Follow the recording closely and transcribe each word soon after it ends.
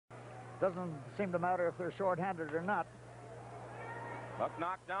Doesn't seem to matter if they're short-handed or not. Puck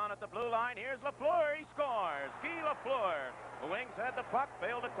knocked down at the blue line. Here's Lafleur. He scores. Guy Lafleur. The Wings had the puck,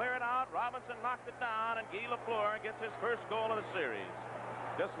 failed to clear it out. Robinson knocked it down, and Guy Lafleur gets his first goal of the series.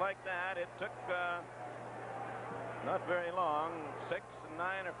 Just like that, it took not very long, 6,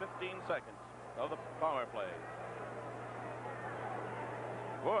 9, or 15 seconds of the power play.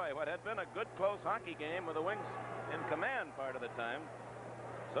 Boy, what had been a good close hockey game with the Wings in command part of the time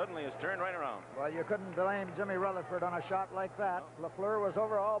suddenly has turned right around. Well, you couldn't blame Jimmy Rutherford on a shot like that. No. Lafleur was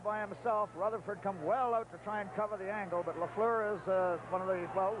over all by himself. Rutherford come well out to try and cover the angle, but Lafleur is one of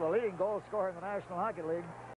the leading goal scorer in the National Hockey League.